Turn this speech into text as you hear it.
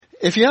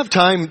If you have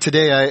time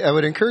today, I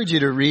would encourage you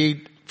to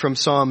read from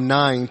Psalm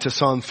 9 to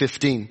Psalm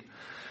 15.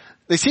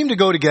 They seem to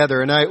go together,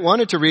 and I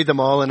wanted to read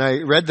them all, and I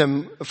read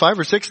them 5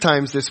 or 6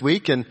 times this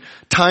week and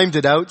timed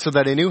it out so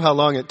that I knew how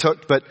long it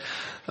took, but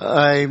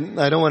I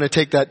don't want to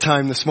take that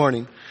time this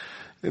morning.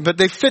 But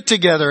they fit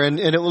together, and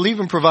it will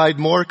even provide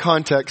more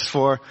context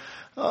for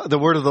the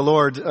word of the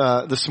Lord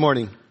this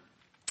morning.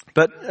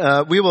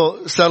 But we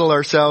will settle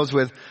ourselves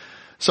with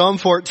Psalm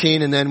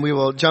 14, and then we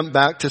will jump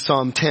back to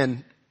Psalm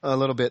 10 a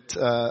little bit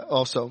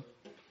also.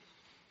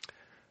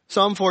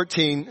 Psalm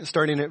 14,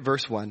 starting at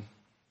verse 1.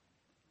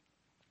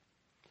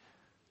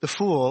 The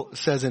fool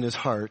says in his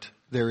heart,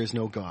 there is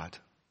no God.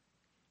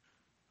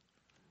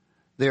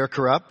 They are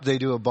corrupt, they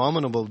do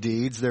abominable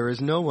deeds, there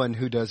is no one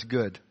who does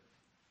good.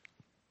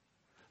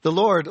 The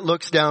Lord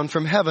looks down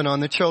from heaven on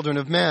the children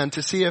of man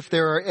to see if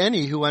there are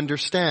any who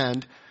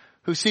understand,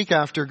 who seek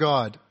after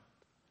God.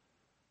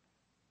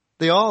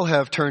 They all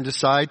have turned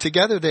aside.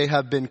 Together they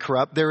have been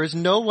corrupt. There is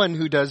no one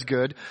who does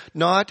good,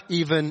 not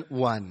even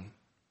one.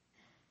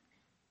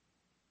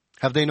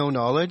 Have they no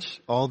knowledge,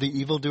 all the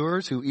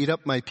evildoers who eat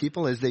up my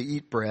people as they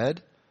eat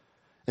bread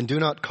and do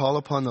not call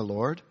upon the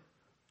Lord?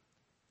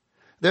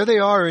 There they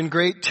are in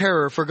great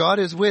terror, for God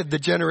is with the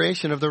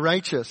generation of the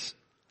righteous.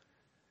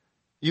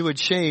 You would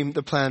shame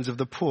the plans of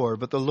the poor,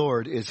 but the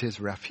Lord is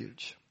his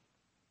refuge.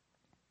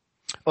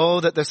 Oh,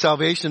 that the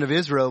salvation of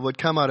Israel would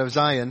come out of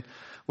Zion,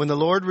 when the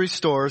Lord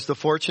restores the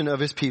fortune of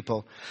his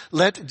people.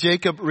 Let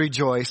Jacob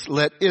rejoice.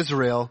 Let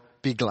Israel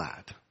be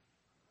glad.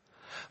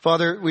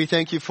 Father, we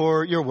thank you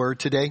for your word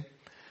today.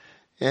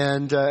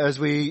 And as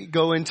we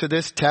go into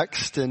this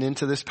text and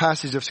into this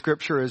passage of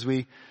Scripture, as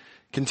we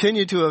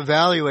continue to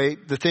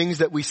evaluate the things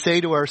that we say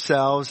to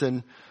ourselves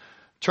and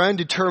try and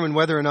determine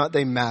whether or not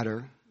they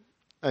matter,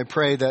 I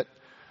pray that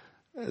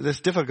this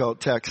difficult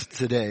text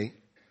today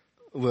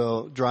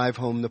will drive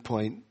home the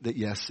point that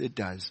yes, it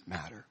does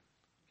matter.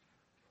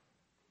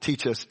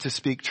 Teach us to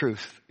speak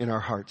truth in our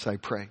hearts, I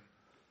pray.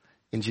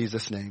 In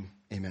Jesus' name,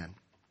 amen.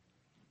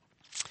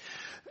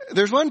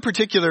 There's one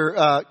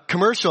particular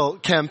commercial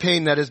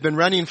campaign that has been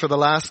running for the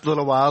last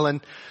little while,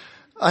 and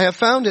I have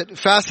found it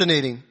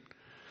fascinating.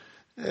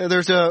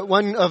 There's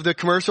one of the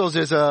commercials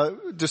is a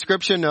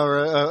description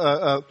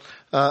or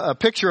a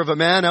picture of a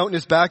man out in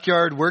his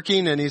backyard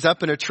working, and he's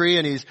up in a tree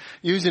and he's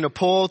using a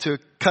pole to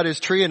cut his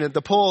tree, and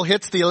the pole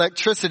hits the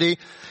electricity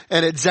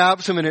and it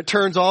zaps him and it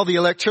turns all the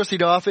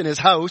electricity off in his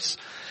house.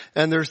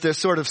 And there's this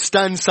sort of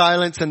stunned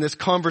silence and this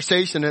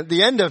conversation. At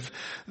the end of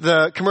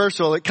the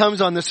commercial, it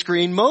comes on the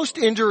screen. Most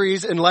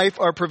injuries in life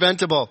are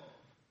preventable.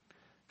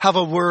 Have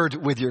a word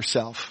with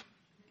yourself.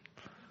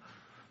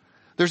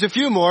 There's a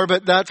few more,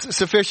 but that's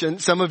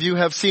sufficient. Some of you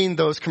have seen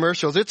those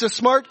commercials. It's a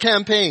smart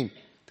campaign.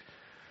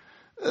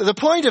 The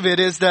point of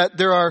it is that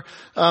there are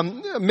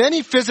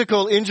many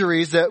physical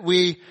injuries that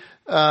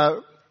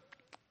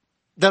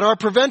that are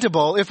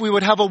preventable if we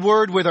would have a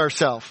word with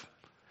ourselves.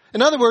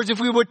 In other words, if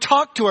we would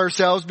talk to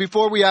ourselves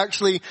before we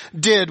actually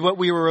did what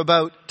we were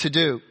about to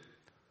do.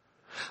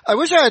 I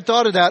wish I had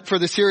thought of that for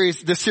this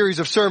series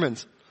of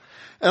sermons.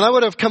 And I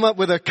would have come up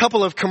with a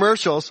couple of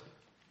commercials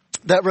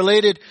that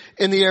related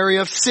in the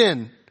area of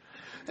sin.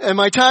 And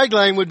my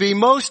tagline would be,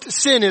 most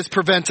sin is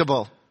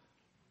preventable.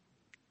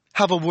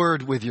 Have a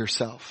word with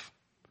yourself.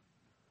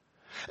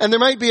 And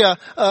there might be a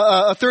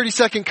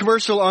 30-second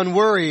commercial on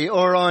worry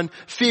or on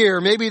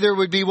fear. Maybe there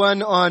would be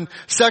one on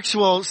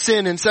sexual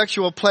sin and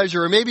sexual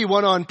pleasure, or maybe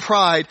one on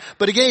pride.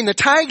 But again, the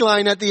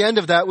tagline at the end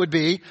of that would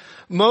be,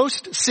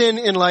 most sin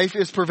in life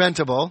is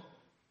preventable.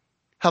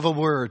 Have a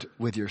word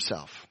with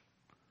yourself.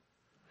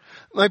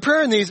 My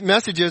prayer in these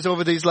messages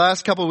over these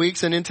last couple of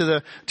weeks and into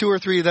the 2 or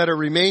 3 that are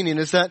remaining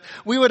is that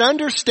we would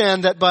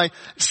understand that by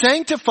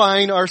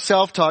sanctifying our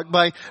self-talk,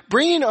 by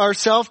bringing our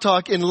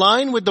self-talk in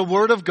line with the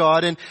Word of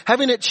God and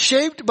having it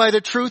shaped by the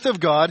truth of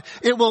God,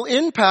 it will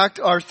impact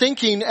our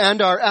thinking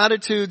and our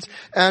attitudes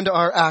and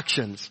our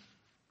actions.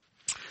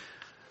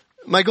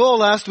 My goal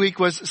last week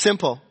was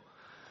simple.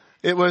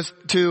 It was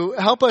to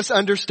help us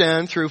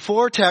understand through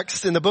 4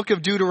 texts in the book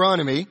of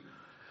Deuteronomy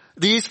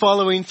these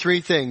following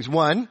 3 things.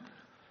 1,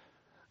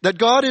 that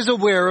God is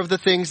aware of the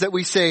things that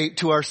we say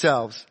to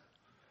ourselves.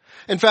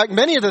 In fact,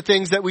 many of the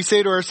things that we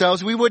say to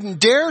ourselves, we wouldn't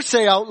dare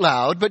say out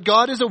loud, but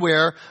God is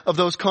aware of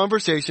those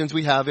conversations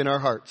we have in our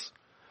hearts.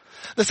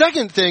 The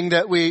second thing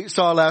that we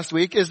saw last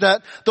week is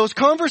that those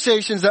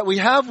conversations that we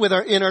have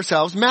in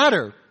ourselves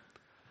matter.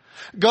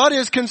 God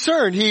is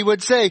concerned. He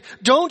would say,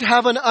 don't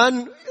have an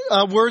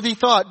unworthy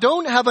thought.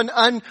 Don't have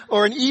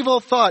an evil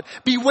thought.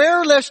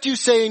 Beware lest you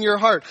say in your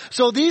heart.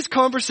 So these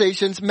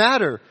conversations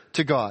matter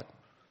to God.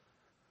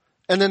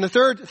 And then the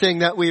third thing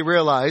that we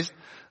realized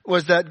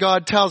was that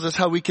God tells us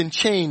how we can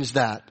change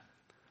that.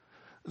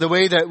 The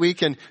way that we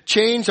can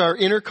change our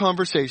inner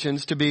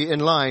conversations to be in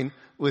line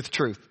with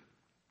truth.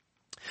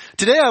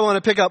 Today I want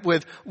to pick up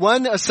with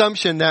one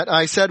assumption that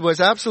I said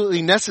was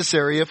absolutely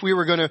necessary if we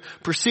were going to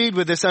proceed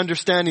with this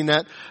understanding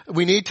that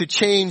we need to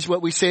change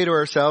what we say to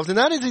ourselves. And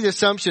that is the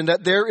assumption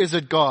that there is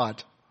a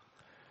God.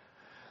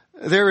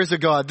 There is a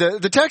God.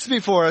 The text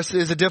before us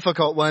is a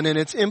difficult one and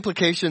its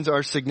implications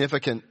are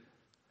significant.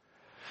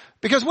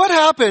 Because what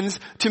happens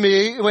to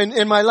me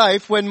in my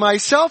life when my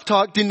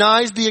self-talk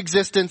denies the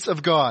existence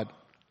of God?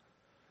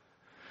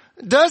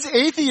 Does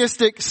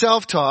atheistic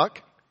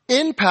self-talk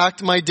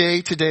impact my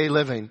day-to-day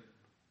living?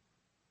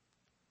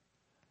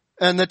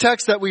 And the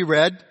text that we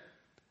read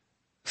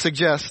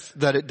suggests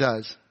that it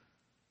does.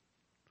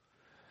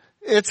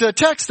 It's a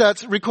text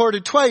that's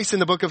recorded twice in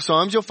the book of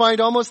Psalms. You'll find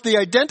almost the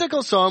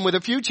identical psalm with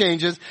a few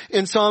changes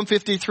in Psalm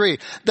 53.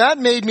 That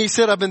made me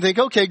sit up and think,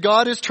 okay,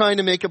 God is trying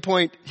to make a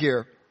point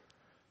here.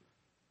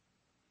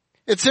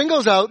 It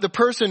singles out the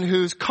person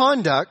whose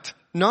conduct,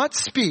 not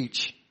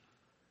speech,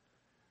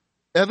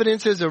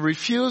 evidences a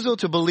refusal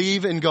to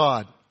believe in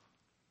God.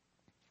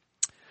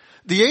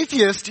 The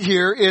atheist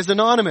here is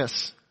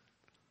anonymous.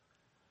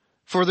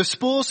 For the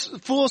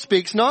fool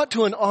speaks not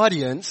to an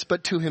audience,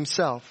 but to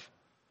himself,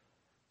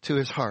 to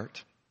his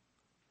heart.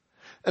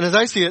 And as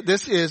I see it,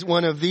 this is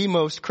one of the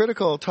most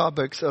critical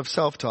topics of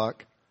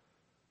self-talk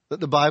that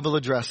the Bible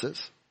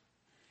addresses.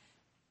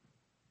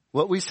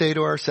 What we say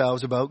to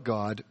ourselves about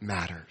God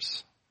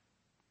matters.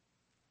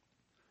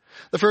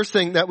 The first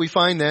thing that we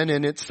find then,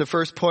 and it's the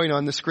first point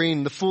on the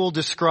screen, the fool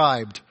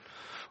described,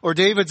 or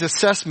David's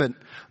assessment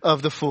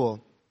of the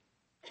fool.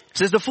 It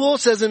says, the fool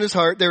says in his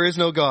heart, there is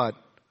no God.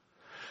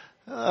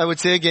 I would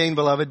say again,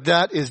 beloved,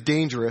 that is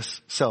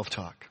dangerous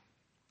self-talk.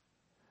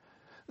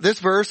 This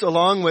verse,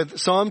 along with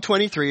Psalm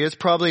 23, is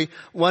probably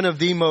one of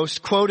the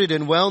most quoted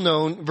and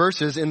well-known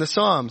verses in the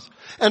Psalms.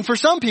 And for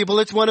some people,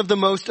 it's one of the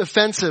most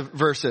offensive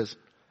verses.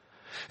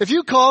 If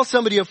you call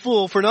somebody a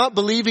fool for not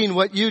believing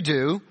what you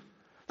do,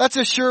 that's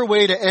a sure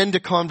way to end a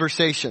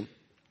conversation.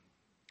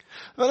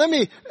 Well, let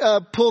me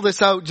pull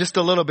this out just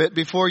a little bit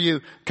before you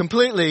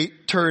completely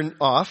turn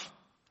off.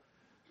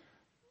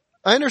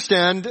 I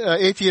understand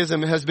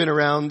atheism has been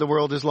around the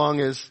world as long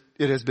as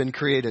it has been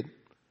created,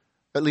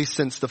 at least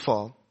since the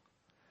fall.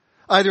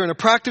 Either in a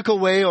practical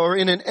way or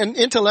in an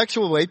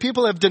intellectual way,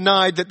 people have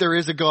denied that there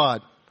is a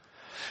God.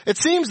 It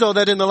seems, though,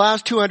 that in the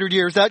last 200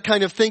 years, that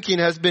kind of thinking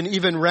has been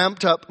even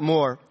ramped up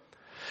more.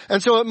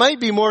 And so it might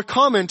be more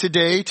common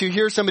today to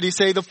hear somebody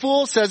say, the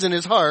fool says in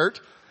his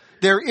heart,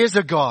 there is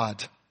a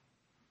God.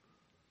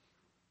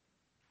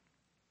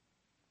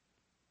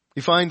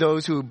 You find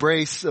those who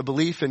embrace a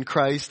belief in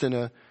Christ and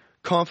a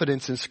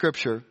confidence in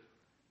Scripture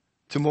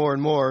to more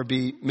and more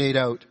be made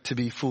out to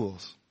be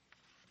fools.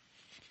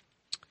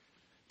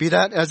 Be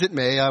that as it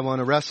may, I want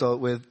to wrestle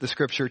with the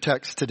Scripture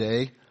text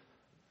today,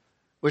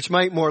 which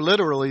might more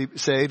literally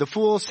say, the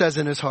fool says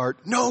in his heart,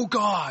 no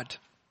God.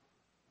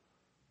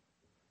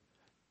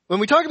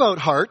 When we talk about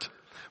heart,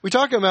 we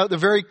talk about the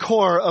very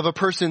core of a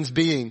person's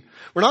being.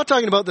 We're not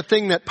talking about the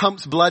thing that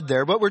pumps blood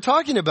there. What we're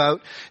talking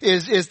about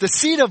is the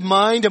seat of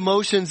mind,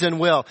 emotions, and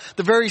will.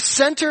 The very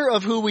center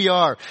of who we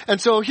are.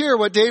 And so here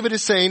what David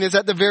is saying is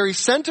at the very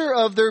center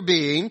of their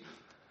being,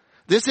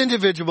 this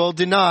individual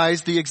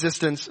denies the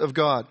existence of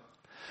God.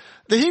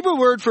 The Hebrew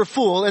word for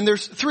fool, and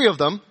there's three of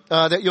them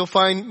that you'll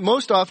find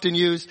most often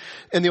used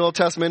in the Old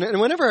Testament. And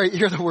whenever I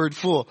hear the word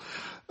fool,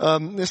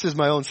 this is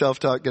my own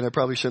self-talk and I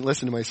probably shouldn't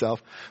listen to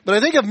myself. But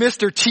I think of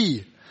Mr.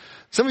 T.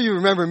 Some of you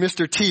remember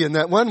Mr. T and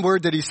that one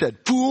word that he said,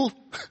 fool.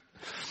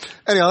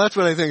 Anyhow, that's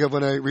what I think of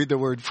when I read the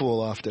word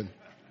fool often.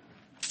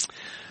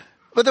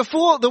 But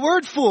the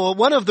word fool,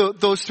 one of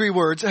those three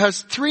words,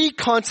 has three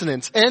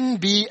consonants,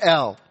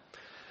 N-B-L.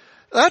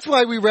 That's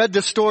why we read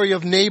the story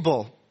of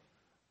Nabal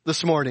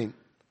this morning.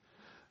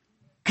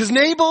 Because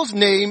Nabal's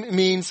name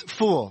means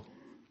fool.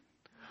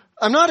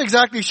 I'm not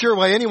exactly sure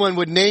why anyone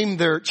would name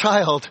their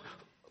child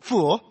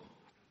fool.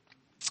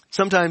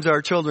 Sometimes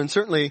our children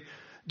certainly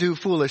do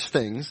foolish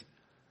things,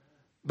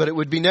 but it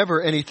would be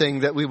never anything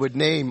that we would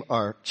name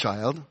our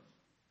child.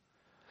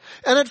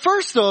 And at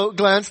first, though,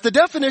 glance, the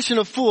definition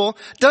of fool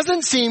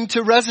doesn't seem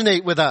to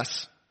resonate with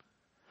us.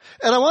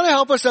 And I want to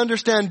help us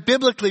understand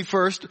biblically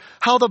first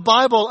how the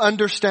Bible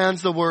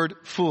understands the word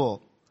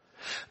fool.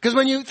 Because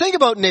when you think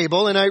about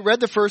Nabal, and I read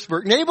the first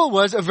book, Nabal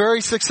was a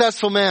very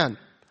successful man.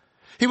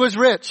 He was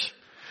rich.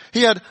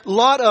 He had a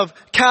lot of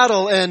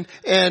cattle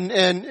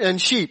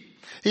and sheep.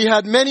 He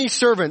had many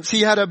servants.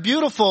 He had a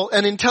beautiful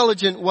and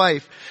intelligent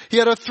wife. He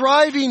had a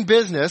thriving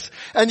business,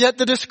 and yet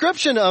the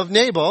description of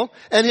Nabal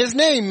and his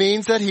name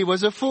means that he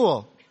was a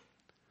fool.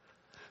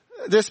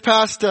 This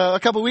past, a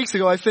couple weeks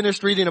ago, I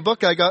finished reading a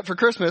book I got for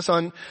Christmas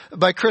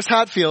by Chris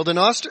Hadfield, An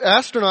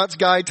Astronaut's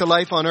Guide to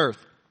Life on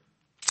Earth.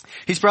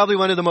 He's probably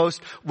one of the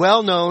most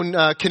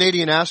well-known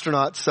Canadian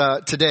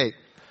astronauts today.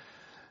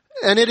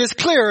 And it is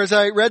clear as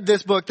I read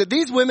this book that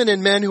these women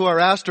and men who are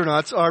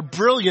astronauts are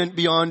brilliant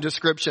beyond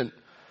description.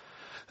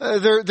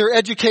 Their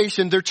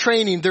education, their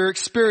training, their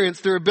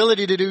experience, their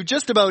ability to do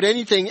just about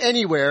anything,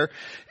 anywhere,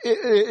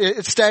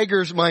 it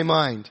staggers my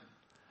mind.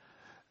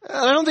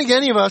 I don't think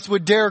any of us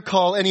would dare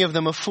call any of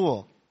them a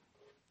fool.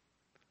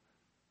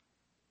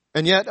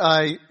 And yet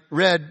I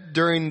read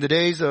during the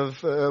days of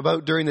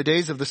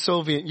the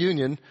Soviet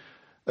Union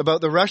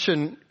about the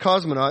Russian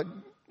cosmonaut,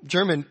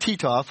 German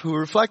Titov, who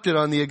reflected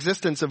on the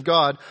existence of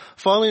God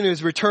following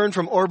his return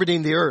from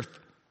orbiting the earth.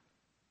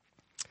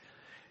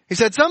 He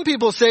said, some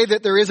people say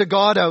that there is a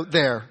God out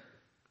there,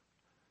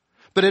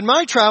 But in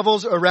my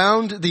travels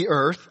around the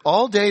earth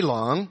all day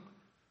long,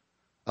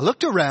 I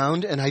looked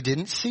around and I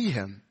didn't see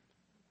him.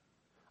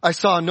 I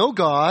saw no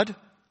God.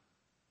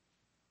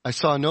 I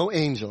saw no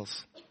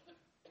angels.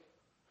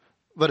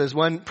 But as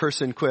one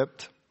person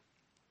quipped,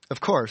 of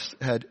course,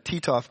 had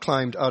Titov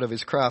climbed out of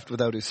his craft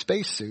without his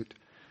spacesuit,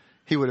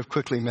 he would have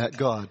quickly met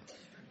God.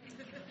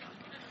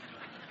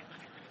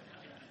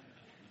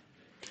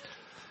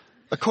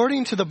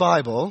 According to the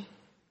Bible,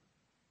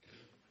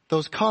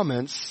 those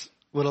comments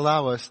would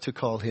allow us to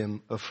call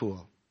him a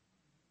fool.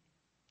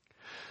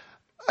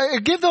 I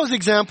give those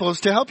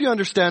examples to help you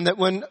understand that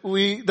when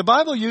the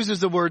Bible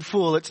uses the word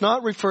fool, it's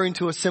not referring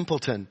to a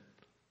simpleton.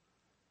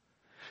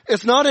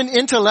 It's not an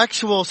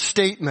intellectual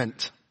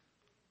statement.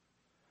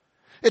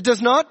 It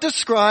does not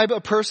describe a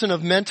person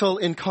of mental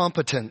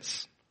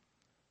incompetence.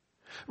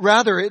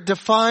 Rather, it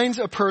defines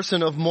a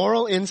person of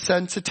moral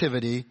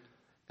insensitivity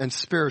and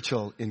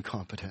spiritual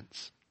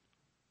incompetence.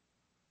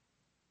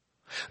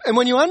 And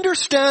when you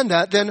understand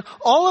that, then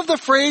all of the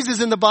phrases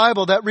in the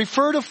Bible that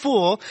refer to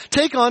fool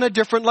take on a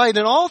different light.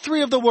 And all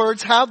three of the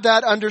words have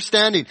that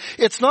understanding.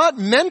 It's not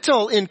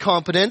mental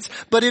incompetence,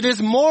 but it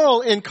is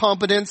moral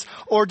incompetence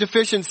or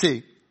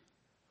deficiency.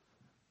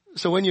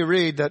 So when you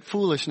read that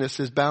foolishness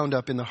is bound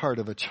up in the heart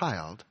of a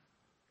child,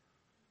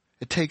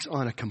 it takes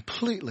on a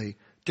completely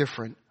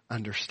different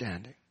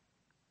understanding.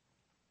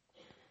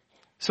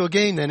 So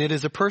again, then, it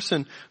is a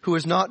person who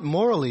is not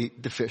morally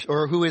deficient,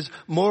 or who is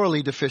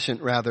morally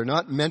deficient rather,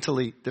 not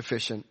mentally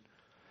deficient.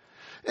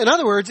 In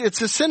other words,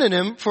 it's a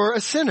synonym for a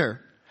sinner.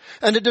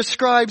 And it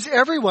describes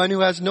everyone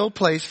who has no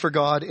place for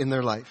God in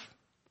their life.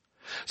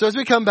 So as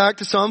we come back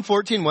to Psalm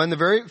 14:1, the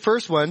very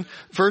first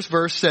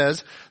verse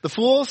says, "The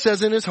fool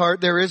says in his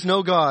heart, there is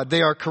no God.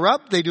 They are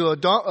corrupt, they do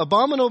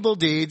abominable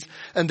deeds,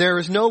 and there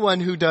is no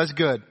one who does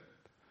good."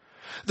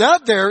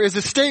 That there is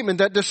a statement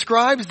that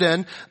describes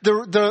then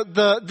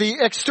the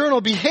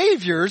external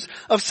behaviors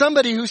of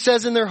somebody who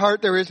says in their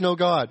heart there is no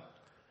God.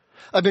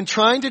 I've been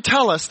trying to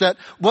tell us that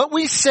what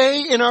we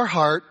say in our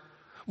heart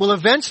will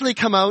eventually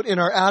come out in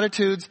our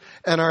attitudes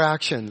and our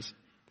actions.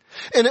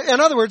 In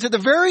other words, at the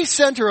very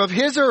center of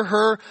his or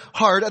her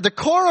heart, at the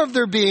core of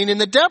their being, in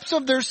the depths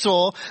of their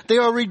soul, they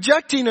are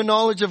rejecting a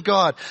knowledge of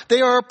God. They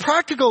are a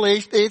practical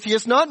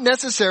atheist, not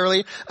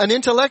necessarily an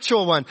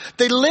intellectual one.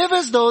 They live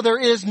as though there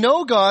is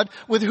no God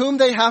with whom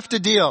they have to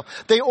deal.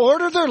 They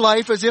order their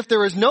life as if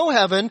there is no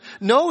heaven,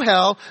 no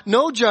hell,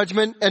 no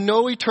judgment, and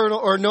no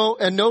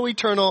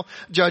eternal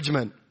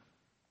judgment.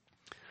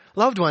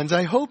 Loved ones,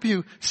 I hope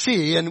you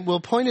see, and we'll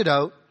point it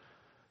out,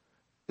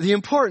 the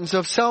importance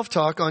of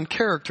self-talk on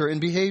character and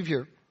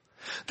behavior.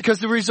 Because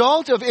the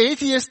result of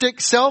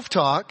atheistic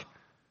self-talk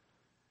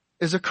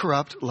is a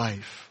corrupt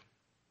life.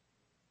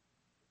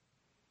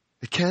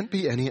 It can't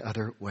be any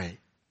other way.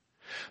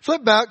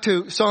 Flip back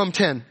to Psalm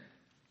 10.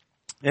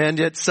 And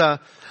it's, I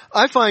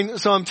find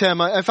Psalm 10,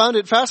 I found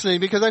it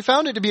fascinating because I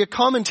found it to be a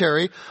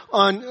commentary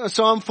on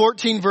Psalm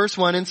 14 verse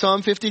 1 and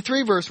Psalm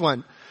 53 verse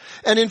 1.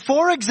 And in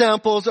 4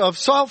 examples of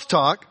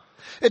self-talk,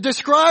 it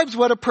describes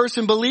what a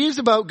person believes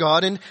about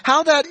God and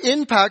how that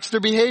impacts their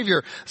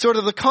behavior, sort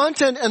of the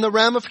content and the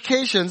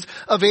ramifications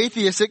of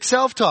atheistic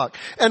self-talk.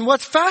 And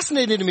what's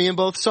fascinating to me in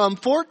both Psalm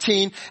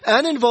 14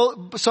 and in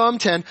Psalm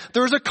 10,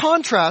 there's a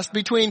contrast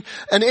between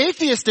an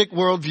atheistic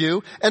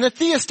worldview and a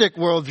theistic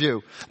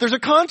worldview. There's a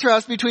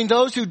contrast between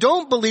those who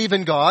don't believe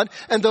in God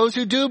and those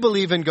who do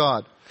believe in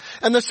God.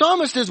 And the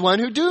psalmist is one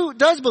who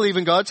does believe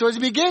in God. So as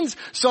he begins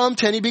Psalm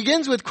 10, he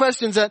begins with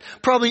questions that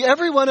probably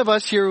every one of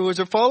us here who is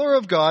a follower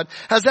of God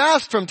has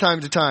asked from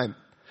time to time.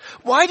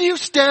 Why do you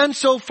stand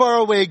so far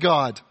away,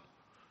 God?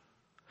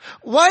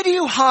 Why do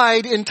you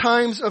hide in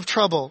times of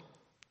trouble?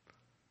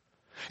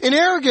 In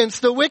arrogance,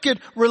 the wicked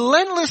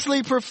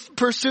relentlessly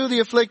pursue the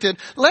afflicted.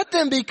 Let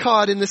them be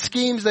caught in the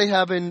schemes they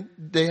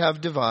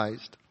have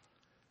devised.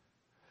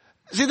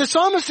 See, the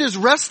psalmist is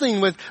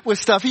wrestling with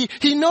stuff.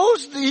 He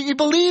knows, he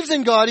believes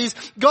in God.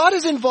 God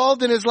is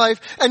involved in his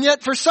life. And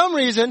yet, for some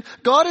reason,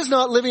 God is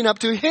not living up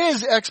to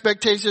his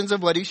expectations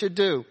of what he should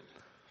do.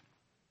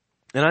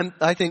 And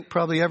I think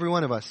probably every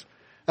one of us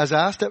has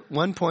asked at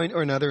one point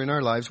or another in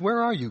our lives,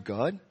 where are you,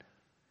 God?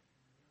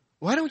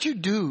 Why don't you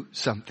do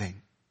something?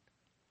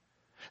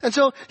 And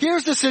so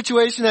here's the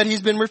situation that he's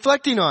been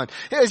reflecting on.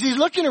 As he's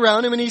looking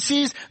around him and he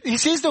sees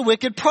the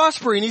wicked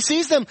prospering. He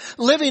sees them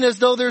living as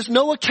though there's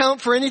no account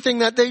for anything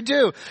that they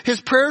do. His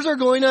prayers are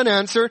going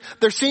unanswered.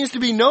 There seems to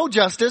be no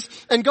justice.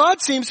 And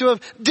God seems to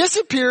have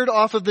disappeared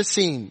off of the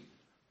scene.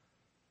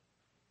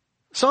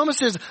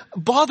 Psalmist is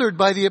bothered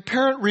by the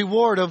apparent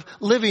reward of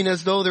living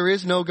as though there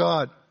is no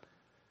God.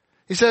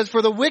 He says,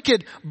 for the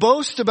wicked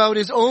boasts about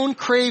his own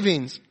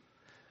cravings.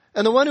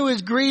 And the one who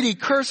is greedy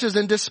curses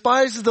and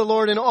despises the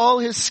Lord in all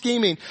his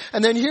scheming.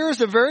 And then here's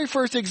the very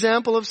first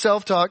example of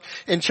self-talk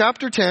in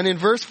chapter 10 in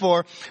verse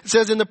 4. It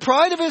says, in the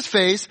pride of his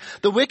face,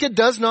 the wicked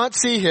does not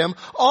see him.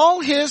 All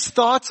his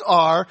thoughts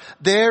are,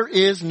 there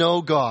is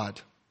no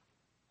God.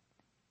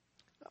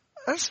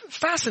 That's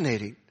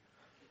fascinating.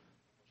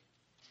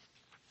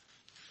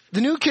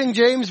 The New King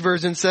James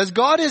Version says,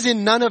 God is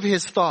in none of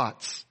his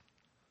thoughts.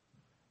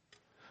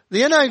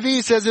 The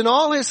NIV says, in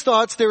all his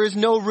thoughts there is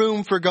no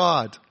room for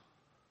God.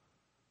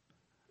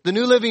 The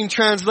New Living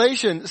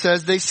Translation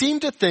says, they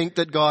seem to think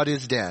that God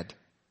is dead.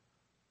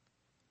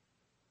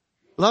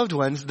 Loved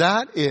ones,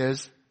 that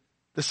is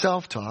the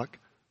self-talk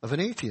of an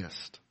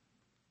atheist.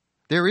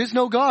 There is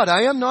no God.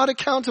 I am not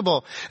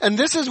accountable. And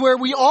this is where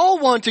we all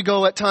want to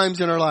go at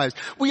times in our lives.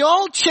 We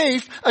all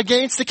chafe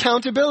against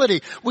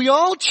accountability. We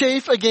all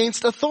chafe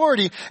against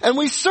authority. And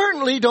we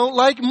certainly don't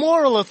like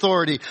moral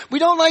authority. We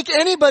don't like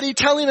anybody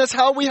telling us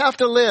how we have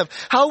to live,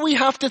 how we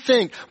have to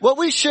think, what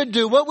we should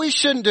do, what we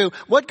shouldn't do,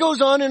 what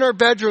goes on in our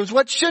bedrooms,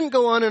 what shouldn't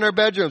go on in our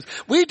bedrooms.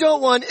 We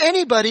don't want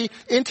anybody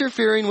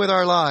interfering with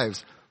our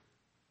lives.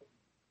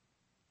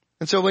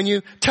 And so when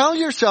you tell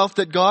yourself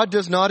that God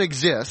does not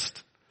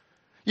exist,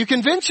 you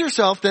convince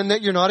yourself then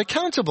that you're not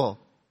accountable.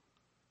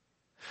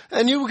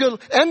 And you will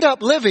end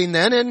up living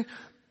then, and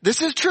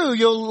this is true,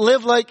 you'll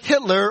live like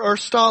Hitler or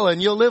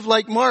Stalin. You'll live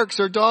like Marx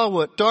or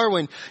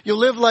Darwin. You'll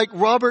live like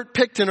Robert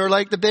Picton or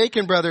like the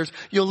Bacon brothers.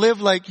 You'll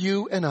live like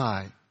you and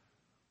I.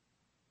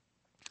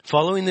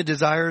 Following the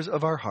desires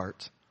of our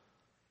heart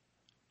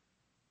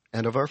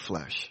and of our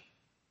flesh.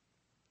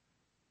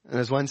 And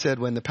as one said,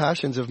 when the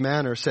passions of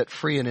man are set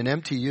free in an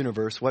empty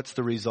universe, what's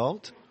the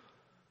result?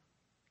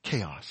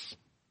 Chaos.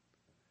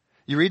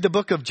 You read the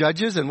book of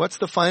Judges, and what's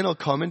the final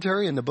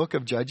commentary in the book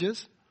of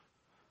Judges?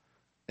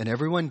 And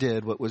everyone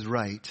did what was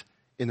right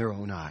in their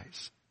own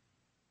eyes.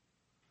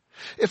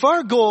 If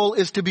our goal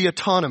is to be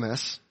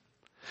autonomous,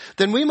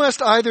 then we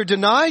must either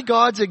deny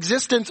God's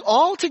existence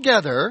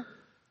altogether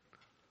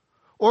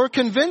or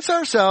convince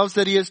ourselves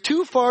that he is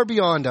too far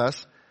beyond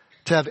us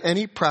to have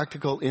any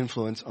practical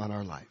influence on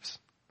our lives.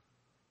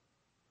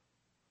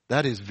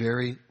 That is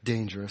very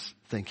dangerous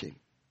thinking.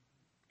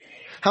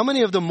 How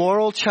many of the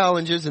moral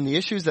challenges and the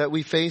issues that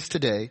we face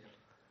today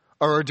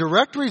are a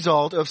direct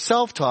result of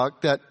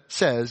self-talk that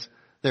says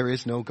there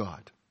is no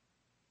God?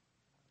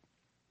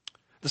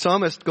 The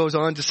psalmist goes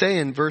on to say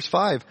in verse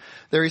 5,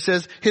 there he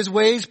says, his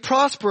ways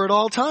prosper at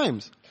all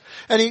times.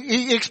 And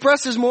he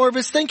expresses more of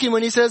his thinking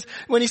when he says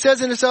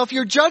in himself,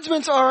 your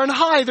judgments are on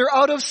high, they're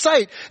out of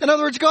sight. In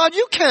other words, God,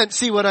 you can't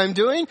see what I'm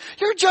doing.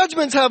 Your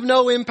judgments have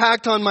no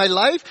impact on my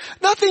life.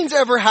 Nothing's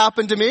ever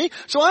happened to me,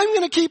 so I'm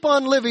going to keep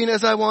on living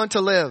as I want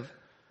to live.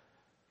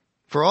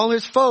 For all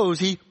his foes,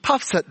 he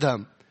puffs at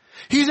them.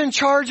 He's in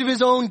charge of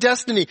his own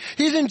destiny.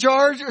 He's in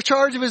charge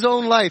of his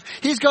own life.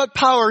 He's got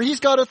power. He's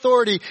got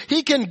authority.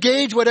 He can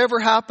gauge whatever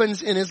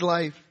happens in his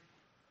life.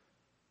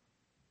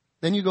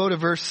 Then you go to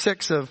verse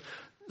 6 of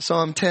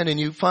Psalm 10 and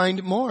you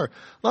find more.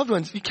 Loved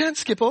ones, you can't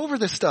skip over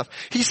this stuff.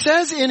 He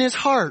says in his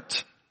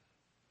heart,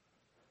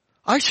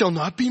 I shall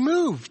not be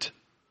moved.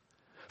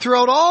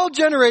 Throughout all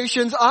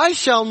generations, I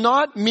shall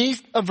not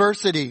meet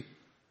adversity.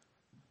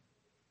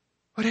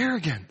 What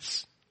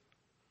arrogance.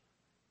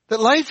 That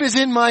life is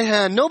in my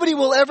hand. Nobody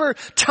will ever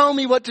tell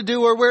me what to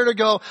do or where to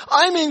go.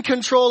 I'm in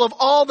control of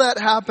all that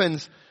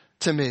happens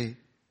to me.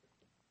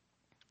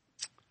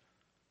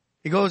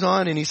 He goes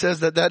on and he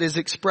says that is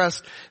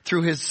expressed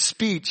through his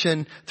speech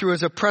and through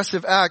his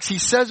oppressive acts. He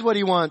says what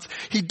he wants.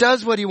 He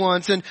does what he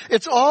wants. And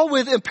it's all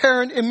with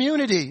apparent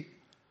immunity.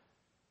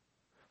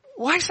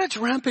 Why such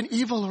rampant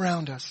evil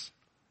around us?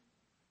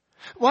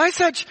 Why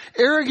such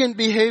arrogant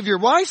behavior?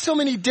 Why so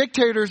many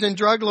dictators and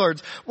drug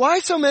lords? Why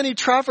so many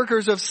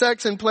traffickers of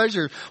sex and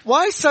pleasure?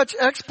 Why such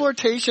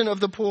exploitation of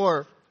the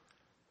poor?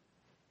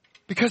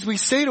 Because we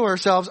say to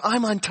ourselves,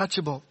 I'm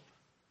untouchable.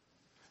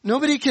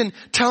 Nobody can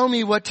tell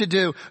me what to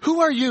do.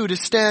 Who are you to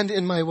stand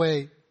in my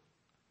way?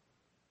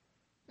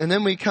 And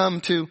then we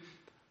come to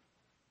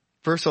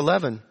verse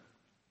 11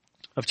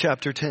 of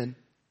chapter 10.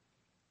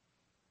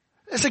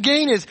 This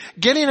again is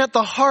getting at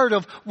the heart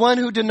of one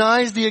who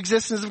denies the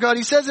existence of God.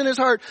 He says in his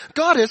heart,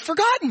 God has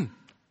forgotten.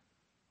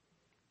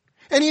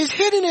 And he's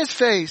hidden his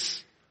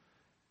face.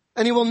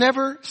 And he will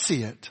never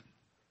see it.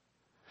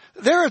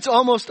 There it's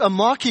almost a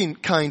mocking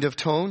kind of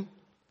tone.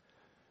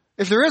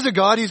 If there is a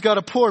God, he's got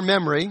a poor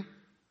memory.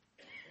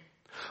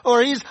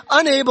 Or he's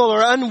unable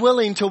or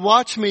unwilling to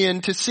watch me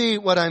and to see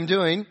what I'm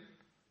doing.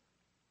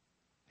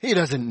 He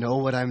doesn't know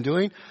what I'm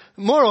doing.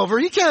 Moreover,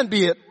 he can't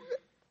be at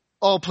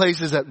all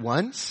places at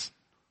once.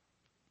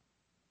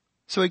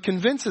 So he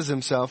convinces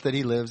himself that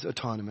he lives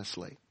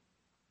autonomously.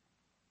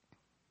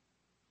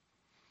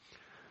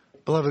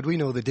 Beloved, we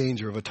know the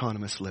danger of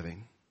autonomous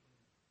living.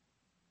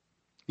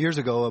 Years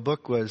ago, a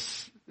book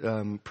was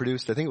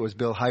produced. I think it was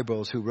Bill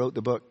Hybels who wrote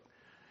the book.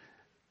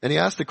 And he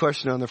asked the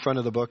question on the front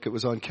of the book. It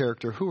was on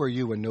character. Who are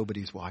you when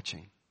nobody's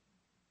watching?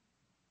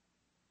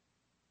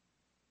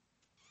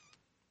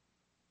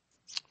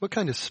 What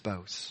kind of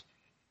spouse?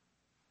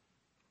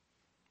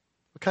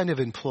 What kind of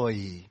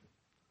employee?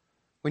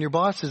 When your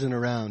boss isn't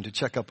around to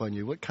check up on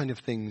you, what kind of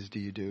things do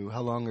you do?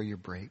 How long are your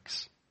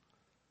breaks?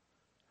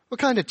 What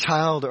kind of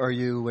child are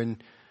you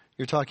when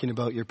you're talking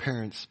about your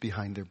parents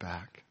behind their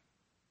back?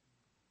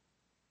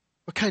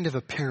 What kind of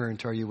a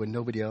parent are you when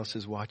nobody else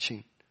is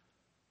watching?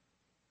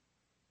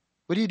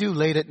 What do you do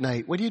late at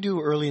night? What do you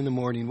do early in the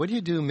morning? What do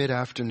you do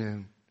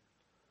mid-afternoon?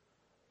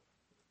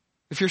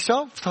 If your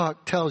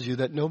self-talk tells you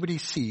that nobody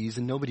sees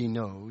and nobody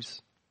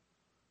knows,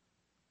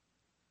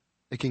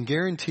 I can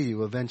guarantee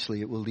you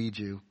eventually it will lead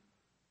you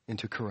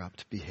into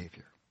corrupt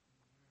behavior.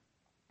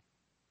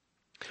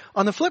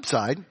 On the flip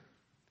side,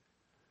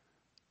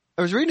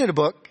 I was reading a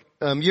book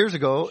years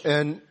ago,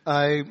 and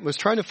I was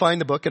trying to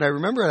find the book, and I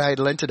remember I had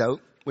lent it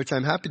out, which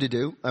I'm happy to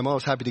do. I'm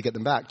always happy to get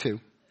them back too.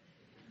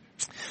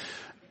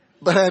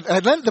 But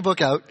I'd lent the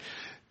book out,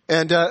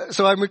 and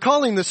so I'm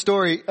recalling the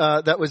story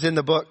that was in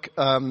the book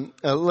a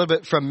little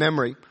bit from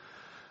memory.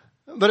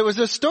 But it was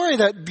a story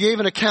that gave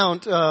an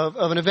account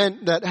of an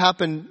event that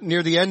happened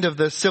near the end of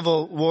the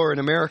Civil War in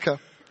America.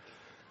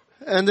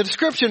 And the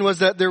description was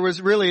that there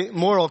was really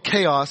moral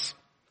chaos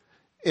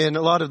in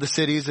a lot of the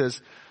cities,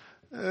 as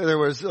there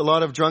was a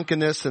lot of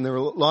drunkenness and there were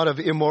a lot of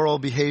immoral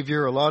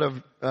behavior. A lot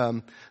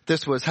of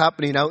this was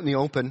happening out in the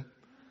open.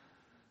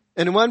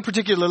 And in one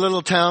particular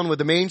little town with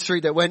the main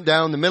street that went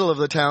down the middle of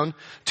the town,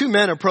 two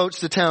men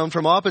approached the town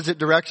from opposite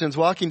directions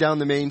walking down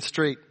the main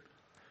street.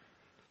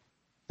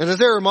 And as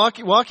they were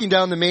walking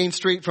down the main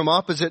street from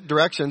opposite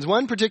directions,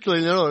 one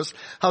particularly noticed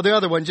how the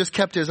other one just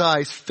kept his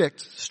eyes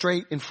fixed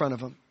straight in front of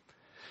him.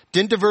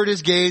 Didn't divert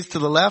his gaze to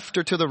the left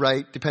or to the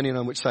right, depending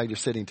on which side you're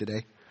sitting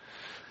today.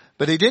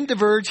 But he didn't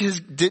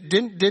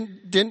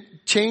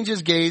change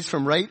his gaze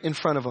from right in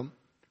front of him.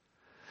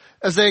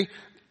 As they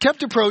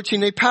kept approaching,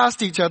 they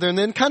passed each other, and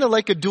then kind of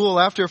like a duel,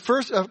 after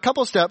a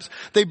couple steps,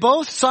 they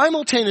both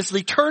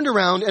simultaneously turned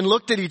around and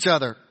looked at each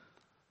other.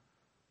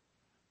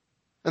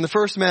 And the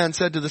first man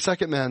said to the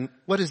second man,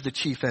 "What is the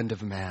chief end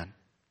of man?"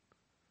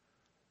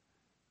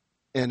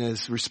 And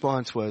his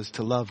response was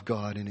to love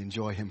God and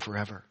enjoy Him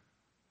forever.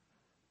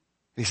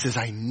 He says,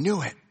 "I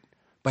knew it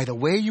by the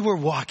way you were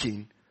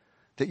walking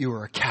that you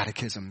were a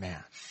catechism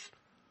man."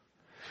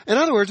 In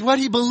other words, what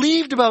he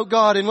believed about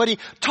God and what he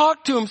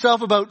talked to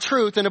himself about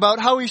truth and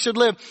about how he should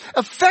live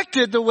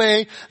affected the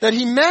way that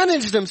he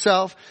managed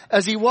himself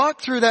as he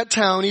walked through that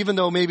town, even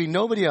though maybe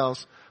nobody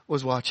else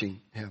was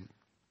watching him.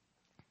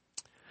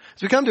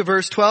 As we come to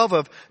verse 12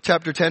 of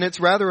chapter 10, it's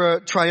rather a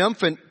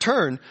triumphant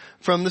turn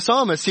from the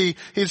psalmist. He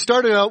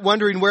started out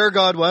wondering where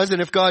God was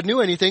and if God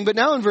knew anything, but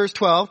now in verse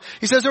 12,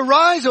 he says,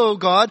 "Arise, O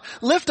God,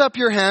 lift up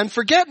your hand,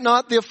 forget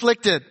not the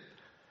afflicted."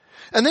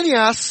 And then he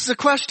asks a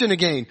question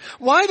again.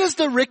 Why does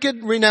the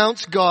wicked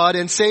renounce God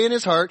and say in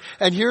his heart,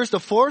 and here's the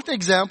fourth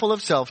example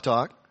of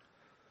self-talk,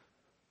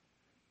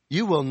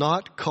 "You will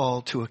not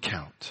call to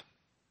account"?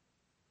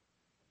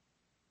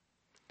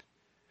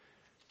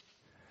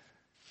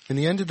 In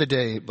the end of the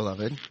day,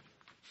 beloved,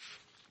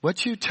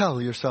 what you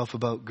tell yourself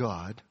about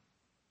God,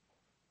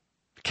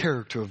 the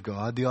character of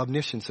God, the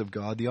omniscience of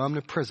God, the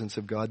omnipresence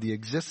of God, the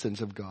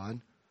existence of God,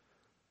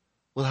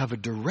 will have a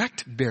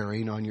direct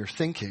bearing on your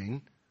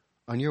thinking,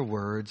 on your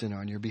words, and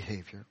on your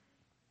behavior.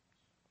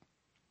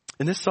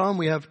 In this psalm,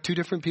 we have two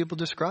different people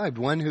described.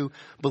 One who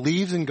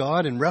believes in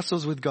God and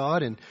wrestles with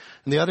God, and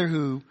the other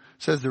who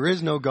says there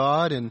is no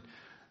God, and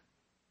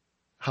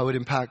how it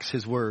impacts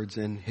his words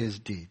and his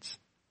deeds.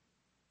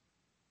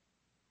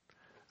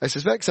 I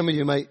suspect some of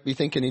you might be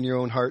thinking in your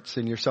own hearts,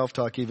 and your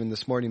self-talk even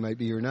this morning might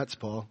be, "You're nuts,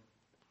 Paul.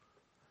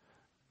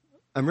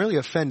 I'm really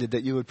offended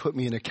that you would put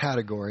me in a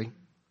category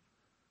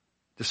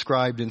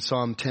described in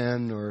Psalm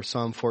 10 or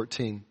Psalm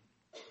 14.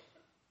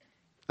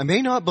 I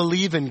may not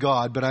believe in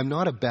God, but I'm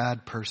not a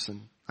bad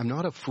person. I'm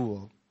not a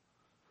fool."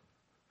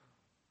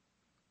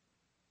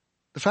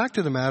 The fact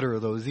of the matter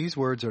are, these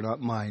words are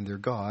not mine, they're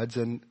God's.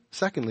 And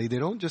secondly, they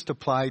don't just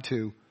apply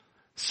to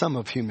some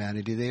of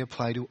humanity, they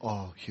apply to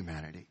all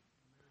humanity.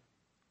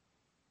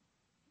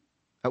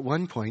 At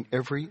one point,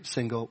 every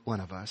single one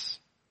of us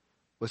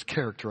was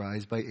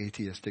characterized by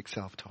atheistic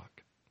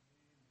self-talk.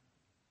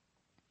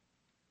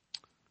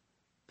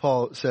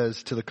 Paul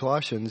says to the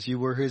Colossians, "You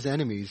were his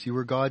enemies. You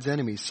were God's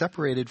enemies,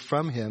 separated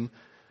from him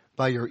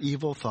by your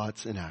evil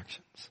thoughts and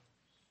actions."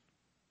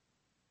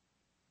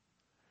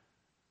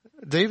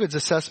 David's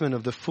assessment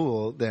of the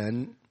fool,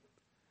 then,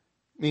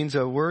 means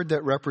a word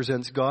that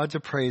represents God's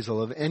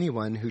appraisal of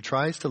anyone who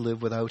tries to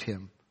live without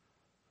him.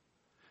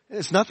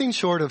 It's nothing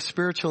short of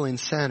spiritual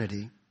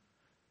insanity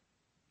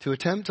to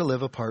attempt to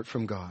live apart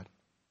from God.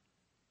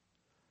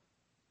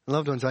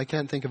 Loved ones, I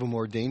can't think of a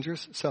more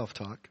dangerous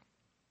self-talk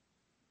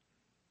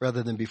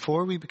rather than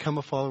before we become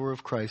a follower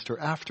of Christ or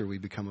after we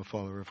become a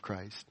follower of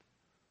Christ,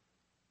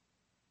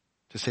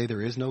 to say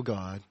there is no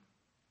God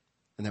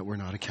and that we're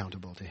not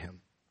accountable to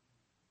him.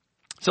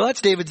 So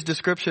that's David's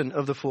description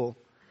of the fool.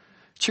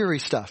 Cheery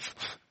stuff.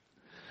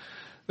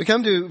 We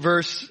come to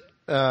verse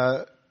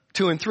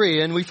 2 and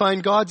 3, and we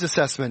find God's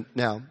assessment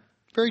now.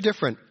 Very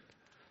different.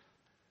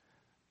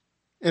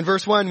 In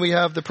verse 1, we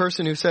have the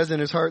person who says in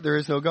his heart there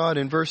is no God.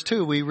 In verse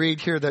 2, we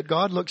read here that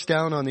God looks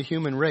down on the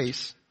human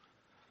race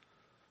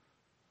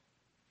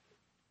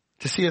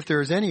to see if there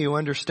is any who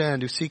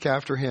understand, who seek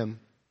after him.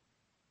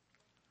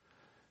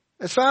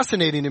 It's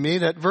fascinating to me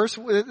that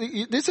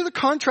these are the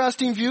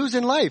contrasting views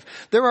in life.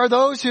 There are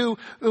those who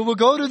will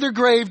go to their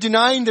grave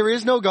denying there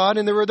is no God,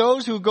 and there are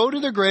those who go to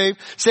their grave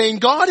saying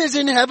God is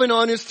in heaven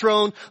on his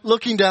throne,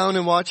 looking down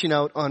and watching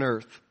out on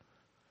earth.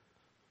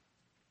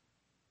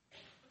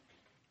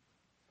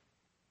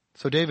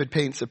 So David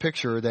paints a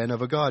picture then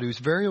of a God who's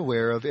very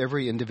aware of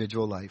every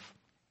individual life.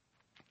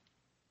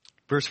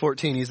 Verse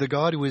 14, He's the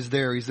God who is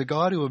there. He's the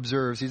God who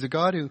observes. He's the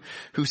God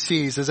who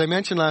sees. As I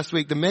mentioned last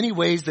week, the many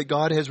ways that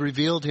God has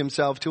revealed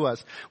Himself to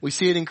us. We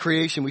see it in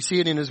creation. We see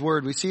it in His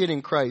Word. We see it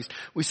in Christ.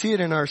 We see it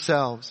in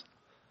ourselves.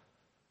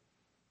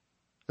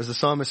 As the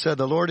psalmist said,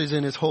 the Lord is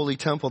in His holy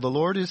temple. The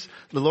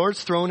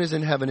Lord's throne is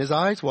in heaven. His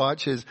eyes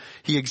watch as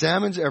He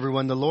examines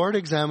everyone. The Lord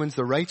examines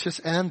the righteous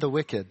and the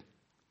wicked.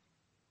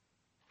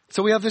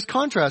 So we have this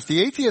contrast.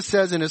 The atheist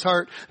says in his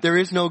heart, there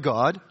is no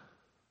God.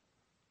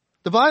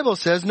 The Bible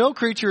says no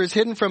creature is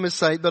hidden from His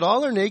sight, but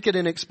all are naked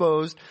and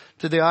exposed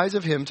to the eyes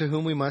of Him to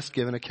whom we must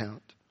give an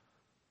account.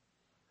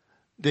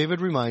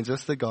 David reminds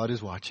us that God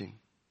is watching,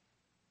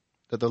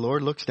 that the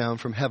Lord looks down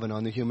from heaven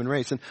on the human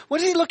race. And what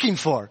is He looking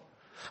for?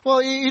 Well,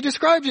 he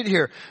describes it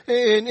here.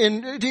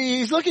 And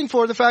He's looking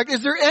for the fact,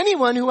 is there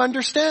anyone who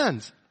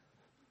understands?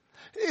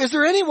 Is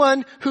there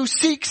anyone who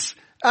seeks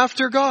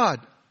after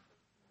God?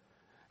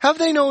 Have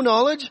they no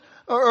knowledge?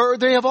 Or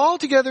they have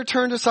altogether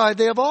turned aside.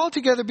 They have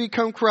altogether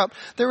become corrupt.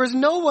 There is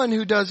no one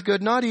who does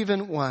good, not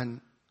even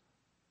one.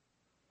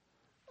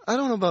 I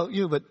don't know about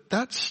you, but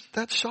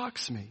that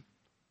shocks me.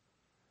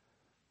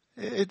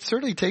 It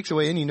certainly takes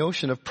away any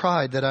notion of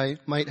pride that I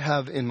might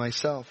have in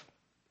myself.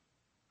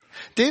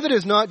 David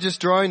is not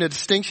just drawing a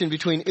distinction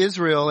between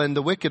Israel and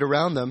the wicked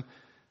around them.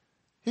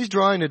 He's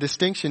drawing a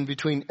distinction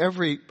between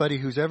everybody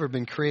who's ever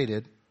been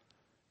created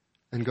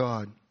and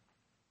God.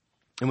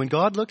 And when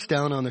God looks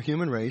down on the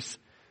human race,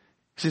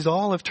 He says,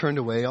 all have turned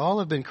away, all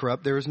have been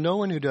corrupt. There is no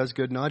one who does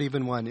good, not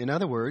even one. In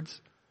other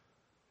words,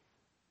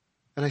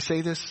 and I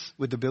say this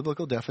with the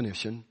biblical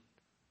definition,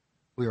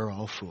 we are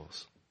all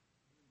fools.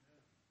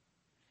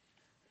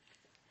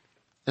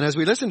 And as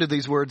we listen to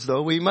these words,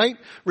 though, we might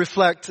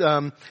reflect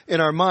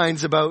in our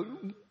minds about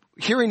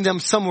hearing them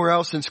somewhere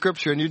else in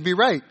Scripture. And you'd be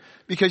right,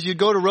 because you'd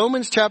go to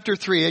Romans chapter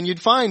 3 and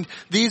you'd find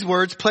these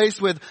words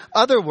placed with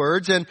other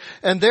words. And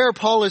there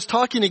Paul is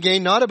talking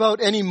again not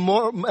about any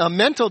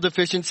mental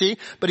deficiency,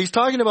 but he's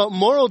talking about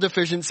moral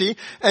deficiency.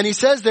 And he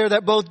says there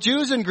that both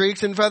Jews and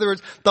Greeks, in other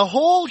words, the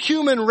whole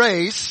human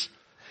race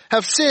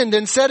have sinned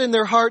and said in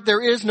their heart,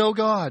 there is no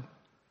God.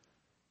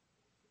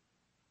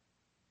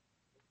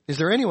 Is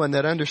there anyone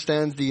that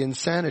understands the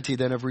insanity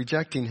then of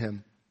rejecting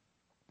Him?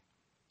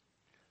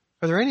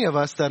 Are there any of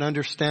us that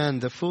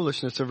understand the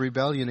foolishness of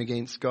rebellion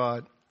against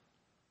God?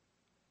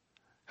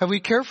 Have we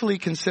carefully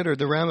considered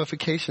the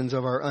ramifications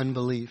of our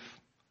unbelief?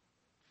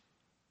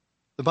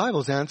 The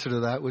Bible's answer to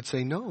that would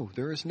say, no,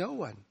 there is no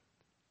one.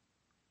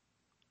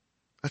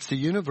 That's the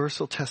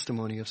universal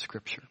testimony of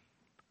Scripture.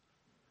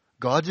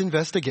 God's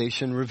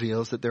investigation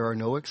reveals that there are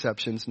no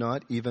exceptions,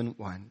 not even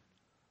one.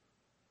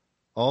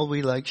 All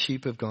we like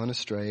sheep have gone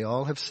astray.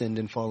 All have sinned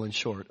and fallen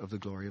short of the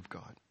glory of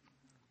God.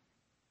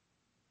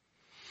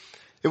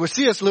 It was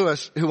C.S.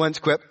 Lewis who once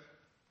quipped,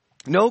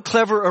 no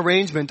clever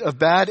arrangement of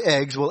bad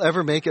eggs will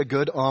ever make a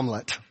good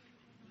omelet.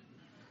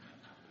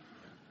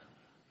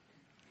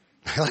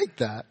 I like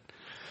that.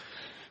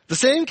 The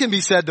same can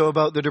be said, though,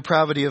 about the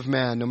depravity of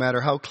man. No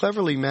matter how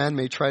cleverly man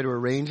may try to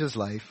arrange his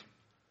life,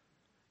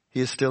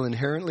 he is still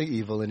inherently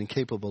evil and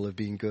incapable of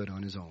being good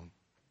on his own.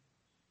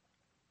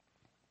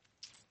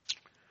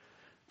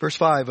 Verse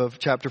 5 of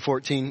chapter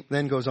 14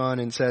 then goes on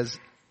and says,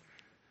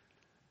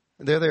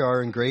 there they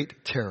are in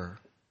great terror,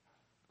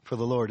 for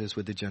the Lord is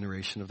with the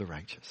generation of the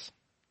righteous.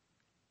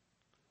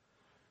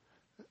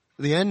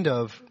 The end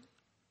of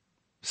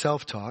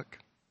self-talk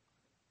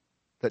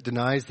that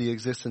denies the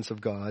existence of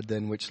God,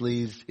 then which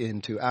leads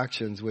into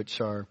actions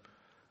which are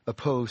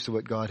opposed to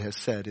what God has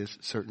said, is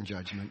certain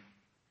judgment.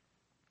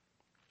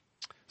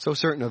 So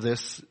certain of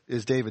this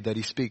is David that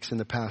he speaks in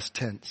the past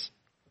tense.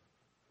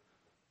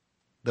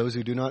 Those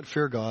who do not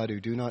fear God, who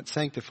do not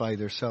sanctify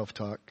their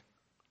self-talk,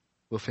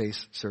 will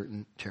face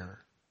certain terror.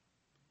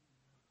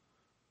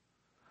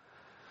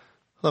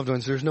 Loved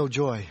ones, there's no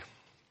joy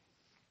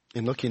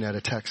in looking at a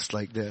text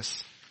like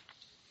this,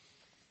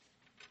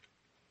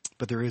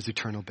 but there is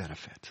eternal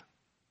benefit.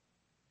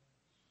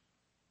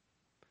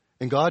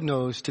 And God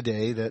knows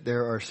today that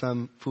there are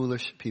some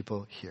foolish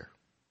people here.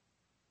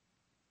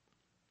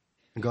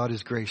 And God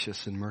is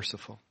gracious and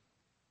merciful.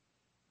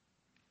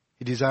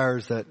 He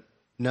desires that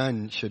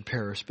none should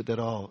perish, but that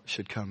all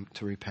should come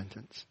to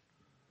repentance.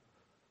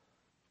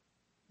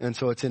 And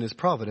so it's in His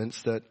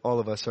providence that all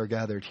of us are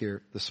gathered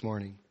here this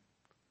morning,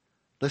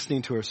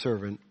 listening to a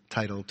servant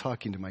titled,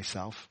 Talking to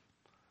Myself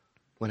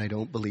When I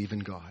Don't Believe in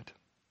God.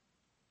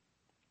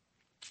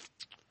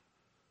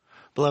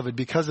 Beloved,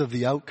 because of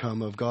the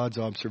outcome of God's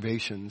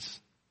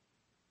observations,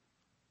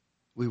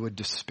 we would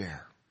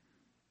despair.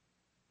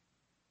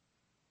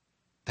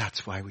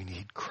 That's why we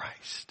need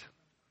Christ.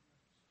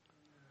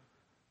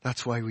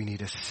 That's why we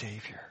need a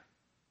Savior.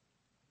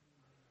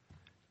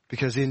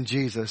 Because in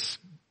Jesus,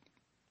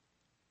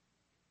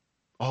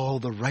 all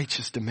the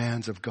righteous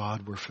demands of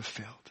God were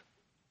fulfilled.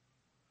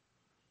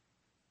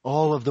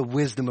 All of the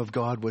wisdom of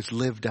God was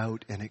lived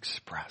out and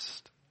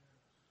expressed.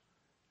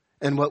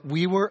 And what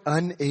we were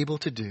unable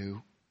to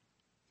do,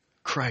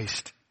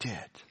 Christ did.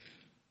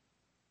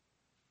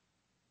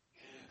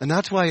 And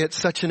that's why it's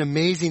such an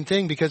amazing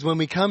thing, because when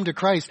we come to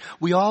Christ,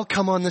 we all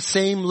come on the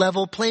same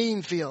level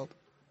playing field.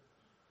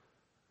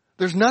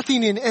 There's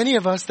nothing in any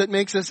of us that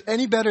makes us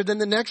any better than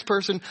the next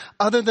person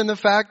other than the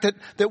fact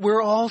that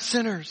we're all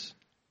sinners.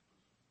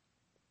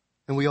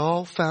 And we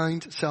all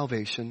find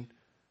salvation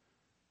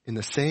in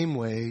the same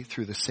way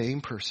through the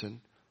same person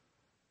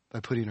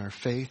by putting our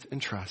faith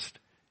and trust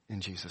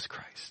in Jesus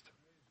Christ.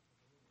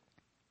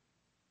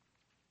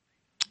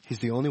 He's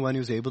the only one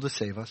who's able to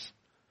save us.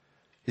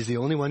 He's the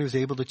only one who's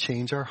able to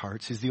change our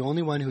hearts. He's the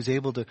only one who's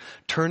able to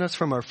turn us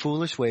from our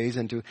foolish ways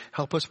and to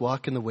help us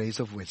walk in the ways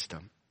of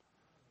wisdom.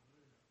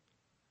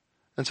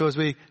 And so as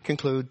we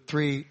conclude,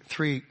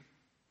 three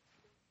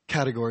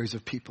categories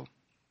of people.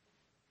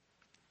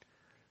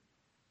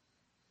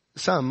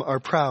 Some are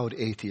proud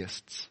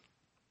atheists.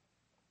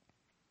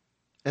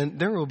 And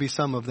there will be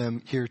some of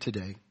them here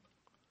today.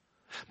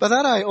 By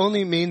that I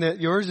only mean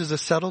that yours is a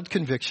settled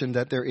conviction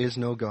that there is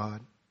no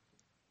God.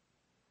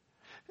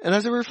 And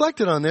as I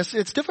reflected on this,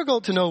 it's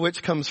difficult to know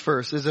which comes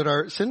first. Is it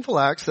our sinful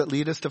acts that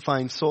lead us to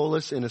find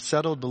solace in a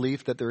settled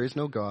belief that there is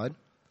no God?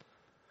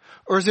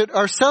 Or is it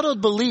our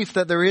settled belief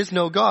that there is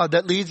no God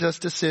that leads us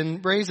to sin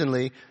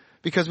brazenly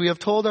because we have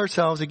told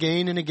ourselves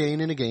again and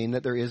again and again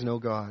that there is no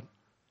God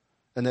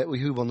and that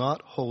He will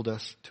not hold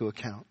us to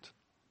account?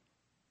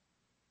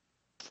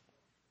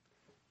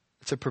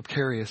 It's a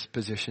precarious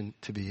position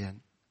to be in.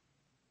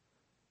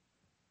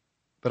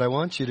 But I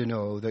want you to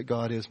know that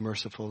God is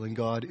merciful and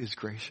God is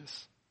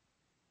gracious.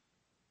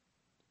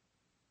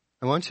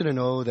 I want you to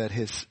know that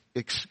His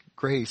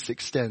grace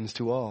extends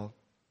to all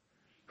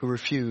who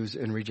refuse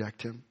and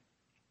reject Him.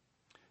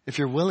 If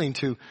you're willing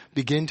to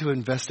begin to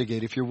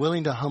investigate, if you're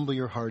willing to humble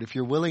your heart, if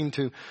you're willing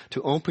to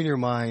open your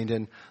mind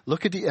and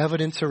look at the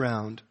evidence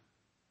around,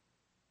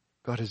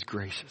 God is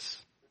gracious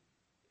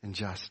and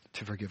just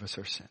to forgive us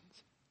our sins.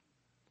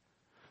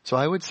 So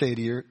I would say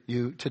to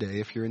you today,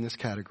 if you're in this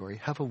category,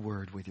 have a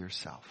word with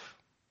yourself.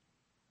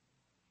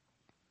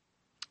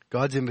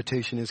 God's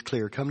invitation is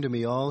clear. Come to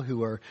me, all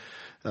who are,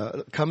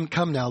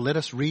 come now, let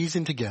us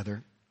reason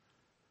together.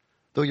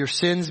 Though your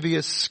sins be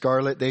as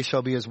scarlet, they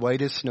shall be as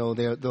white as snow.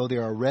 Though they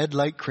are red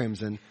like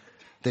crimson,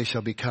 they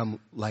shall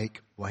become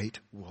like white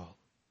wool.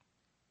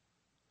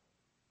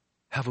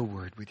 Have a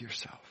word with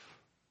yourself.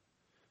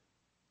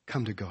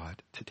 Come to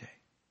God today.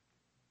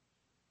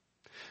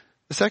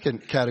 The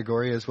second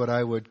category is what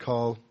I would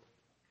call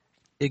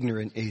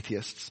ignorant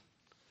atheists.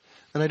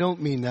 And I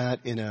don't mean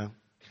that in a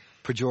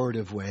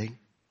pejorative way.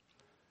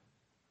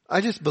 I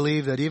just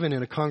believe that even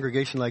in a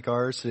congregation like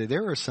ours today,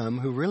 there are some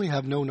who really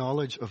have no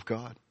knowledge of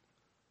God.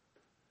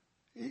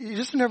 You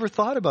just never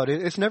thought about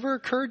it. It's never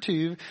occurred to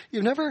you.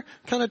 You've never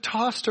kind of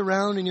tossed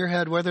around in your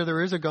head whether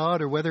there is a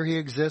God or whether He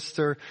exists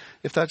or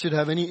if that should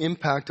have any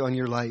impact on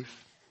your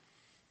life.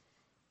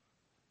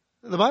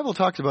 The Bible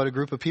talks about a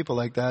group of people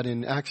like that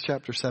in Acts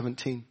chapter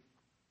 17.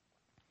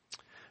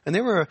 And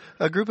they were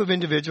a group of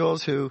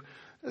individuals who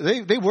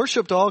They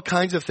worshipped all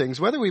kinds of things.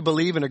 Whether we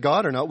believe in a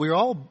God or not, we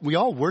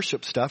all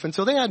worship stuff. And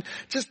so they had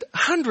just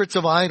hundreds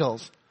of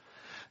idols.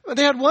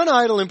 They had one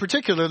idol in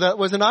particular that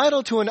was an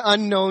idol to an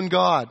unknown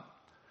God.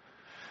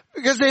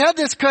 Because they had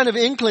this kind of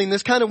inkling,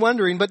 this kind of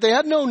wondering, but they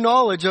had no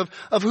knowledge of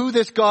who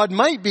this God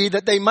might be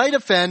that they might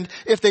offend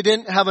if they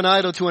didn't have an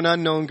idol to an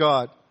unknown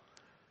God.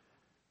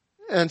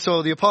 And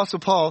so the Apostle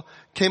Paul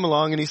came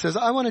along and he says,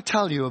 I want to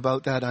tell you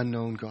about that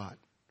unknown God.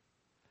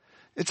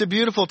 It's a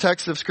beautiful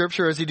text of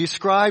Scripture as he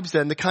describes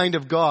then the kind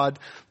of God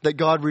that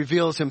God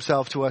reveals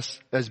Himself to us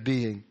as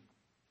being.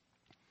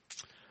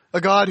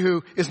 A God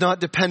who is not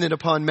dependent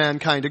upon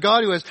mankind. A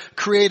God who has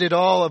created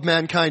all of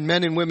mankind,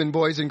 men and women,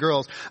 boys and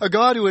girls. A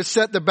God who has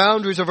set the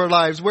boundaries of our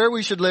lives, where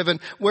we should live and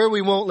where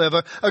we won't live.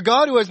 A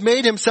God who has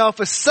made Himself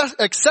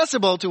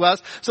accessible to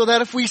us so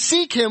that if we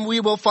seek Him,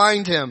 we will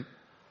find Him.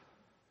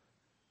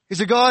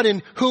 He's a God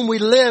in whom we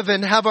live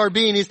and have our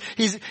being.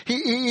 He's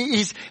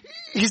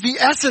the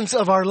essence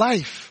of our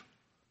life.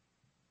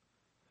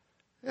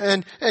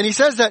 And he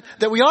says that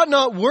we ought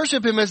not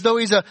worship Him as though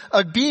He's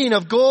a being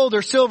of gold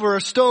or silver or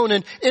stone,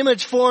 an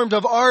image formed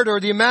of art or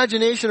the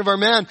imagination of our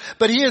man.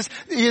 But He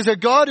is a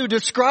God who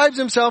describes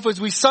Himself as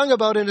we sung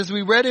about and as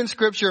we read in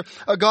Scripture,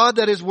 a God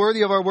that is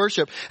worthy of our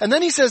worship. And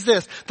then he says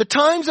this, the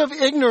times of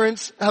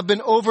ignorance have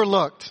been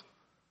overlooked.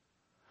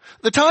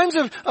 The times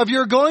of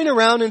your going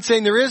around and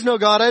saying there is no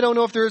God, I don't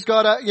know if there is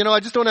God, I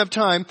just don't have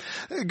time.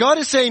 God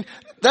is saying,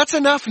 that's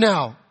enough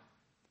now.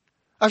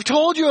 I've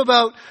told you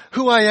about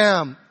who I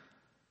am.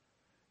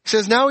 He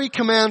says, now He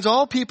commands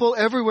all people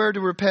everywhere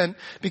to repent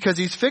because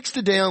He's fixed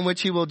a day on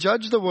which He will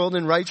judge the world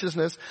in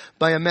righteousness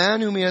by a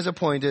man whom He has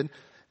appointed.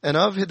 And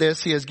of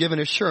this He has given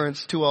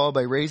assurance to all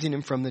by raising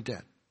Him from the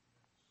dead.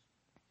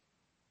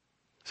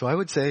 So I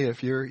would say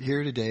if you're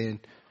here today and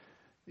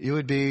you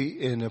would be,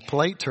 in a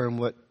polite term,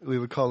 what we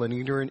would call an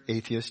ignorant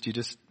atheist. You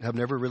just have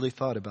never really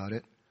thought about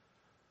it.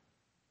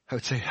 I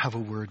would say, have a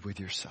word with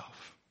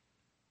yourself.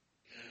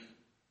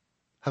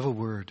 Have a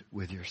word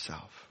with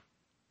yourself.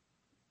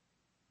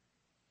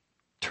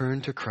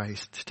 Turn to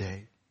Christ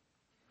today.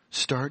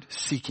 Start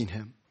seeking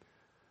Him.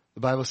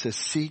 The Bible says,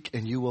 seek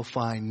and you will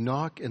find,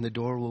 knock and the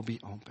door will be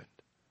opened.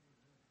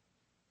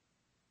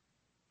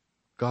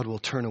 God will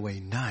turn away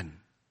none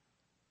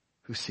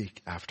who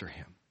seek after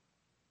him.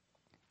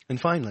 And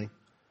finally,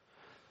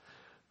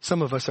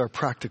 some of us are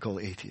practical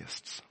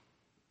atheists.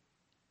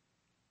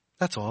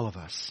 That's all of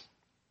us.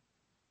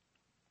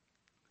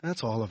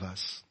 That's all of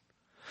us.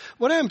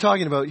 What I am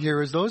talking about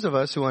here is those of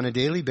us who on a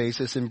daily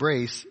basis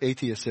embrace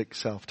atheistic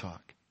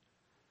self-talk.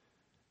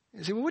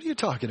 You say, well, what are you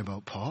talking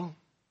about, Paul?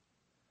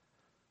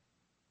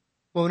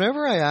 Well,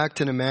 whenever I act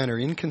in a manner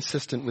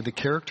inconsistent with the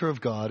character of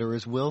God or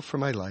his will for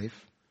my life,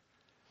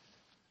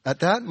 at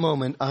that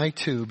moment I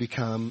too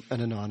become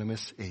an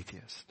anonymous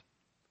atheist.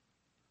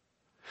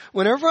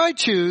 Whenever I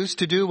choose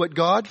to do what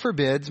God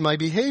forbids, my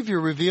behavior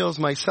reveals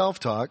my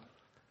self-talk,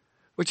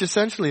 which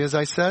essentially, as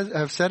I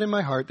have said in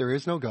my heart, there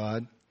is no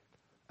God.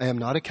 I am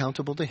not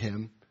accountable to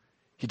him.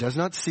 He does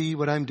not see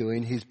what I'm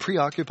doing. He's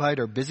preoccupied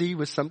or busy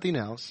with something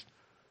else.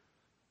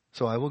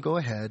 So I will go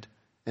ahead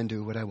and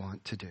do what I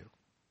want to do.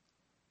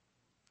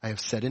 I have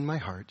said in my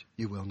heart,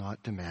 you will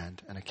not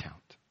demand an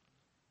account.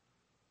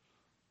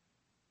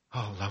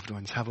 Oh, loved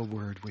ones, have a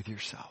word with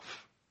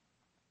yourself.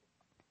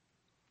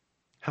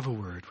 Have a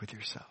word with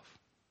yourself.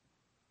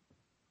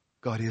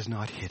 God is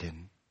not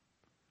hidden.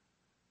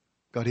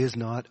 God is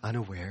not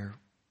unaware.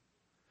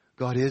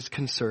 God is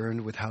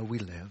concerned with how we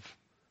live.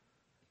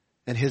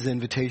 And his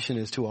invitation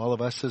is to all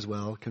of us as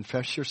well.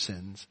 Confess your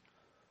sins.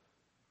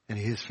 And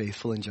he is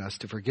faithful and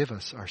just to forgive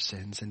us our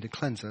sins and to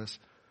cleanse us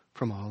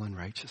from all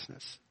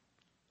unrighteousness.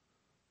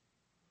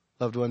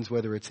 Loved ones,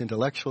 whether it's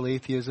intellectual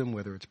atheism,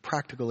 whether it's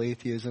practical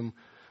atheism,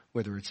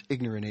 whether it's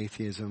ignorant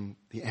atheism,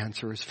 the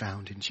answer is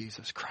found in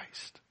Jesus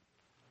Christ.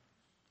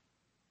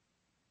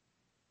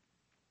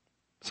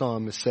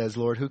 Psalmist says,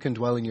 Lord, who can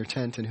dwell in your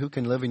tent and who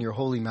can live in your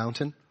holy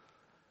mountain?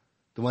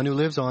 The one who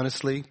lives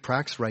honestly,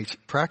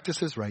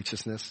 practices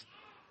righteousness,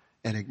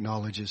 and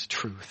acknowledges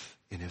truth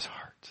in his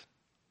heart.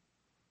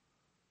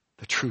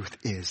 The truth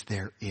is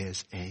there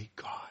is a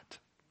God.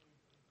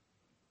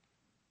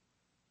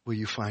 Will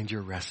you find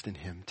your rest in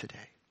him today?